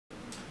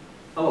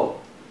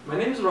Hello, my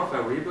name is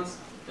Rafael Ribas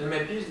and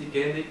I'm a PhD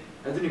candidate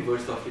at the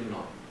University of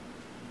Illinois.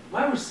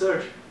 My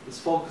research is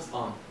focused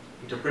on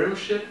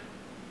entrepreneurship,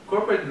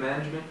 corporate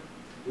management,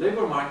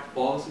 labor market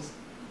policies,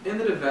 and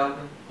the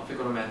development of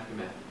econometric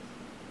methods.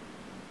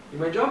 In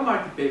my job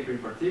market paper in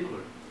particular,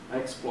 I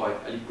exploit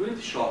a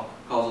liquidity shock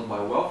caused by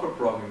a welfare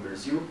program in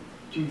Brazil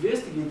to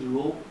investigate the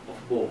role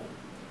of both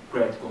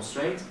credit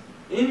constraints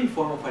and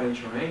informal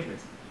financial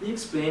arrangements in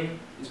explaining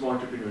small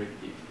entrepreneurial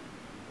activity.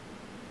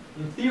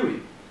 In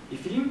theory,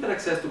 if limited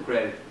access to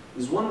credit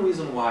is one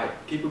reason why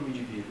capable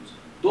individuals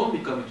don't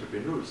become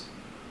entrepreneurs,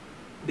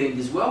 then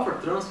this welfare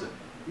transfer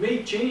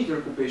may change their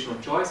occupational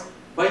choice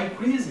by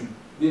increasing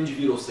the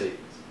individual savings.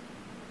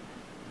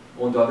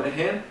 On the other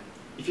hand,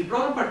 if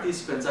program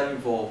participants are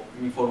involved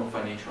in informal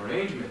financial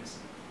arrangements,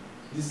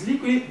 this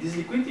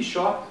liquidity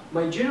shock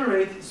might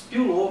generate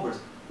spillovers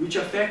which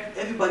affect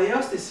everybody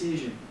else's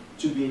decision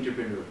to be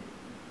entrepreneur.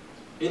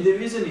 And the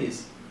reason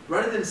is,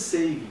 rather than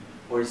saving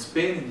or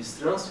spending this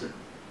transfer,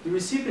 the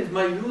recipient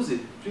might use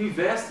it to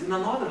invest in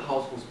another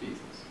household's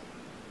business.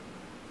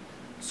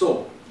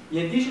 So,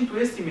 in addition to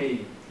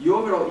estimating the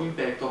overall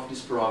impact of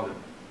this program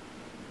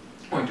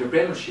on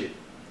entrepreneurship,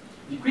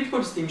 the critical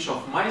distinction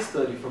of my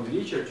study from the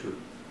literature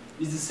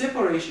is the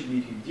separation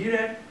between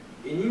direct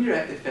and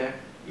indirect effect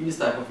in this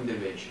type of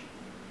intervention.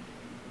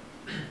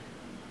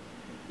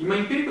 In my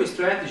empirical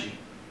strategy,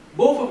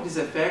 both of these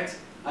effects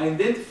are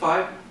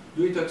identified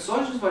due to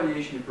exogenous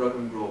variation in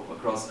program growth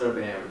across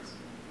urban areas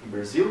in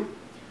Brazil,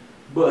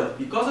 but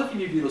because of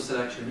individual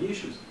selection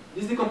issues,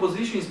 this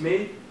decomposition is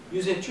made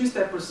using a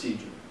two-step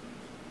procedure.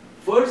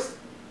 First,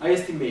 I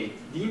estimate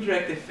the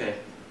indirect effect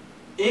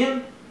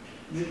and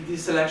the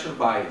selection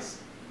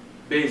bias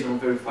based on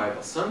verified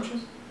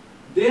assumptions.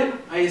 Then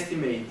I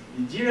estimate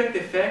the direct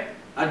effect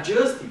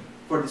adjusting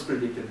for this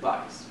predicted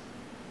bias.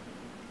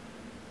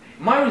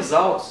 My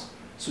results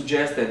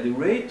suggest that the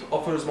rate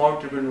of small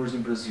entrepreneurs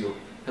in Brazil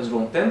has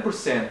grown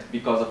 10%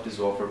 because of this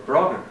welfare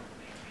program,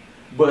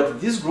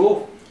 but this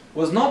growth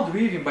was not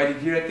driven by the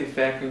direct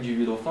effect on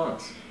individual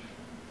funds.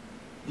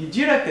 The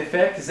direct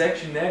effect is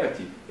actually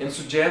negative and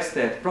suggests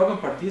that program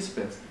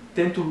participants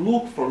tend to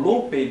look for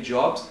low-paid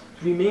jobs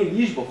to remain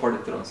eligible for the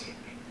transfer.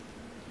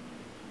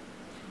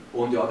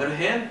 On the other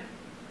hand,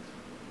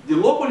 the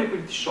local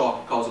liquidity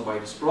shock caused by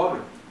this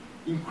program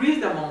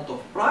increased the amount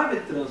of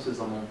private transfers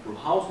among poor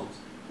households,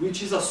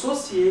 which is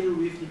associated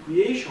with the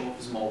creation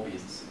of small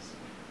businesses.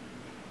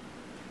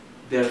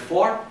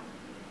 Therefore,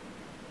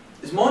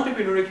 small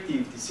entrepreneurial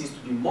activity seems to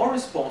be more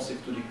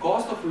responsive to the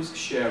cost of risk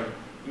sharing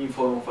in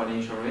informal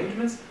financial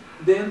arrangements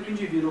than to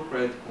individual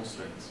credit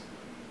constraints.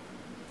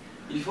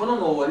 If you want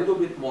to know a little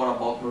bit more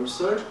about my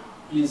research,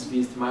 please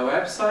visit my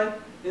website,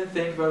 and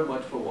thank you very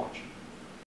much for watching.